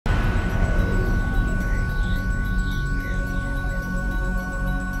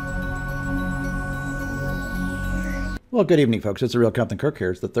Well, good evening, folks. It's the real Captain Kirk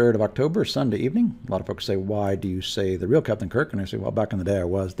here. It's the 3rd of October, Sunday evening. A lot of folks say, why do you say the real Captain Kirk? And I say, well, back in the day, I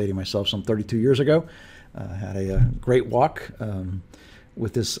was dating myself some 32 years ago. Had a great walk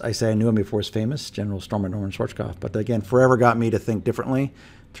with this, I say I knew him before he was famous, General Stormer Norman Schwarzkopf. But again, forever got me to think differently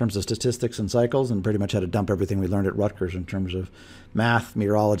in terms of statistics and cycles, and pretty much had to dump everything we learned at Rutgers in terms of math,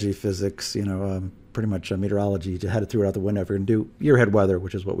 meteorology, physics, pretty much meteorology. You had to throw it out the window if you're going to do year-ahead weather,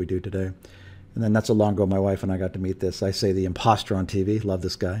 which is what we do today. And then not so long ago, my wife and I got to meet this, I say the imposter on TV. Love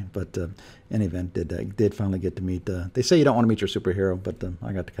this guy. But in any event, did finally get to meet. They say you don't want to meet your superhero, but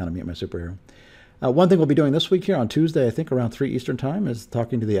I got to kind of meet my superhero. One thing we'll be doing this week here on Tuesday, I think around 3 Eastern time, is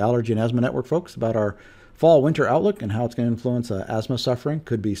talking to the Allergy and Asthma Network folks about our fall-winter outlook and how it's going to influence asthma suffering.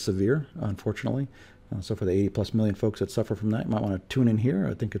 Could be severe, unfortunately. So for the 80-plus million folks that suffer from that, you might want to tune in here.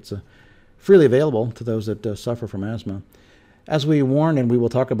 I think it's freely available to those that suffer from asthma. As we warned, and we will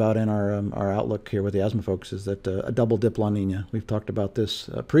talk about in our outlook here with the asthma folks, is that a double dip La Nina. We've talked about this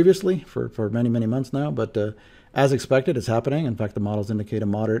previously for many, many months now, but as expected, it's happening. In fact, the models indicate a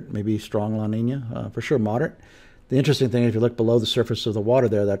moderate, maybe strong La Nina, for sure moderate. The interesting thing, if you look below the surface of the water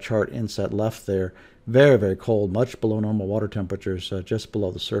there, that chart inset left there, very, very cold, much below normal water temperatures, just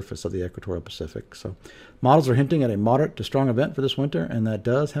below the surface of the equatorial Pacific. So models are hinting at a moderate to strong event for this winter, and that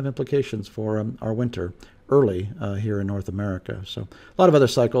does have implications for our winter early here in North America. So a lot of other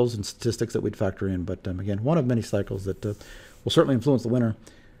cycles and statistics that we'd factor in, but again, one of many cycles that will certainly influence the winter.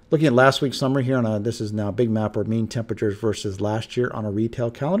 Looking at last week's summary here, this is now a big map of mean temperatures versus last year on a retail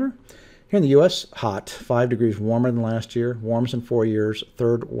calendar. Here in the U.S., hot, 5 degrees warmer than last year, warmest in 4 years,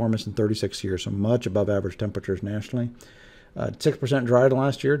 third warmest in 36 years, so much above average temperatures nationally. 6% drier than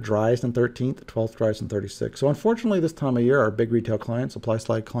last year, driest in 13th, 12th driest in 36. So unfortunately, this time of year, our big retail clients, supply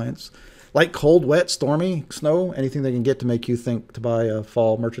side clients, like cold, wet, stormy, snow, anything they can get to make you think to buy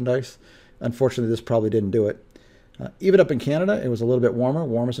fall merchandise. Unfortunately, this probably didn't do it. Even up in Canada, it was a little bit warmer,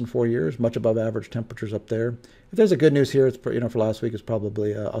 warmest in 4 years, much above average temperatures up there. If there's a good news here, it's for last week, it's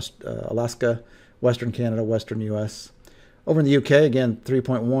probably Alaska, Western Canada, Western U.S. Over in the UK, again,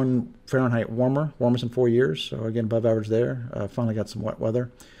 3.1 Fahrenheit warmer, warmest in 4 years. So again, above average there. Finally got some wet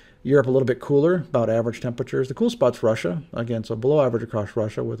weather. Europe a little bit cooler, about average temperatures. The cool spot's Russia, again, so below average across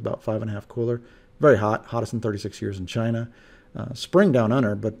Russia with about 5.5 cooler. Very hot, hottest in 36 years in China. Spring down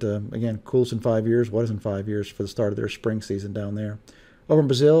under, but again, coolest in 5 years, wettest in 5 years for the start of their spring season down there. Over in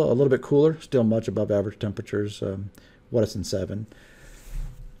Brazil, a little bit cooler, still much above average temperatures, wettest in 7.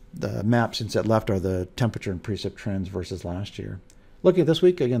 The maps inset left are the temperature and precip trends versus last year. Looking at this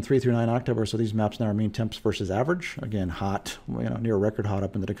week, again, 3 through 9 October, so these maps now are mean temps versus average. Again, hot, near record hot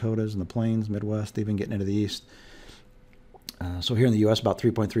up in the Dakotas and the Plains, Midwest, even getting into the East. So here in the U.S., about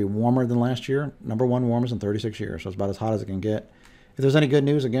 3.3 warmer than last year. Number 1 warmest in 36 years, so it's about as hot as it can get. If there's any good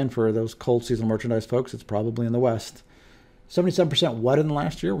news, again, for those cold seasonal merchandise folks, it's probably in the West. 77% wetter than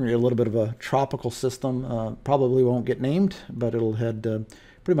last year. We're going to get a little bit of a tropical system. Probably won't get named, but it'll head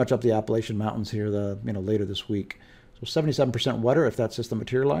pretty much up the Appalachian Mountains here later this week. So 77% wetter if that system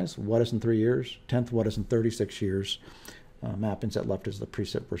materialized. Wettest in 3 years. 10th wettest in 36 years. Map inset left is the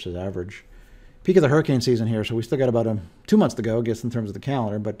precip versus average. Peak of the hurricane season here, so we still got about 2 months to go, I guess, in terms of the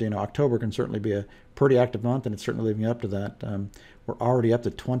calendar. But October can certainly be a pretty active month, and it's certainly living up to that. We're already up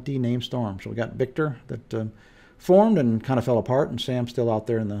to 20 named storms. So we got Victor that formed and kind of fell apart, and Sam's still out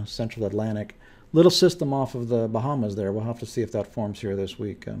there in the central Atlantic. Little system off of the Bahamas there. We'll have to see if that forms here this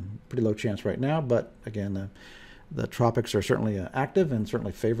week. Pretty low chance right now, but again, the tropics are certainly active and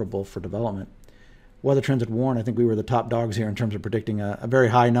certainly favorable for development. Weather trends had warned. I think we were the top dogs here in terms of predicting a very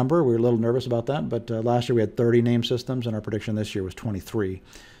high number. We were a little nervous about that, but last year we had 30 named systems, and our prediction this year was 23.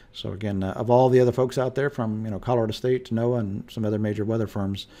 So again, of all the other folks out there, from Colorado State to NOAA and some other major weather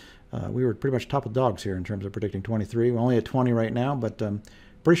firms, we were pretty much top of dogs here in terms of predicting 23. We're only at 20 right now, but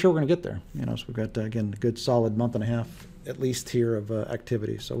pretty sure we're going to get there. So we've got again a good solid month and a half at least here of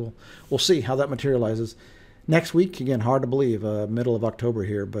activity. So we'll see how that materializes. Next week, again, hard to believe, middle of October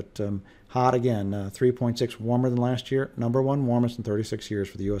here, but hot again, 3.6 warmer than last year. Number 1 warmest in 36 years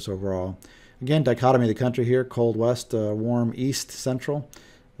for the U.S. overall. Again, dichotomy of the country here, cold west, warm east, central.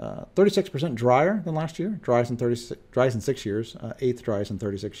 36% drier than last year, driest in 6 years, 8th driest in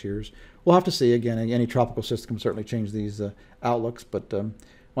 36 years. We'll have to see. Again, any tropical system can certainly change these outlooks, but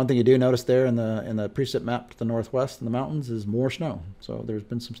one thing you do notice there in the precip map to the northwest in the mountains is more snow. So there's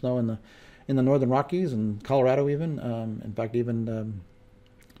been some snow in the northern Rockies and Colorado even. In fact, even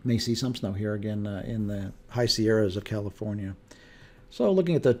may see some snow here again in the high Sierras of California. So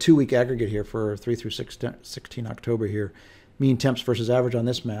looking at the 2-week aggregate here for 3 through 16 October here, mean temps versus average on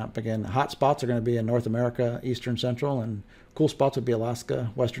this map. Again, hot spots are going to be in North America, Eastern, Central, and cool spots would be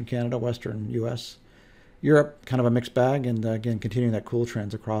Alaska, Western Canada, Western U.S. Europe, kind of a mixed bag, and again, continuing that cool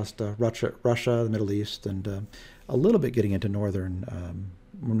trends across Russia, the Middle East, and a little bit getting into northern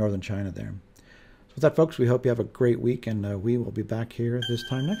China there. So with that, folks, we hope you have a great week, and we will be back here this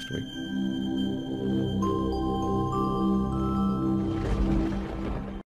time next week.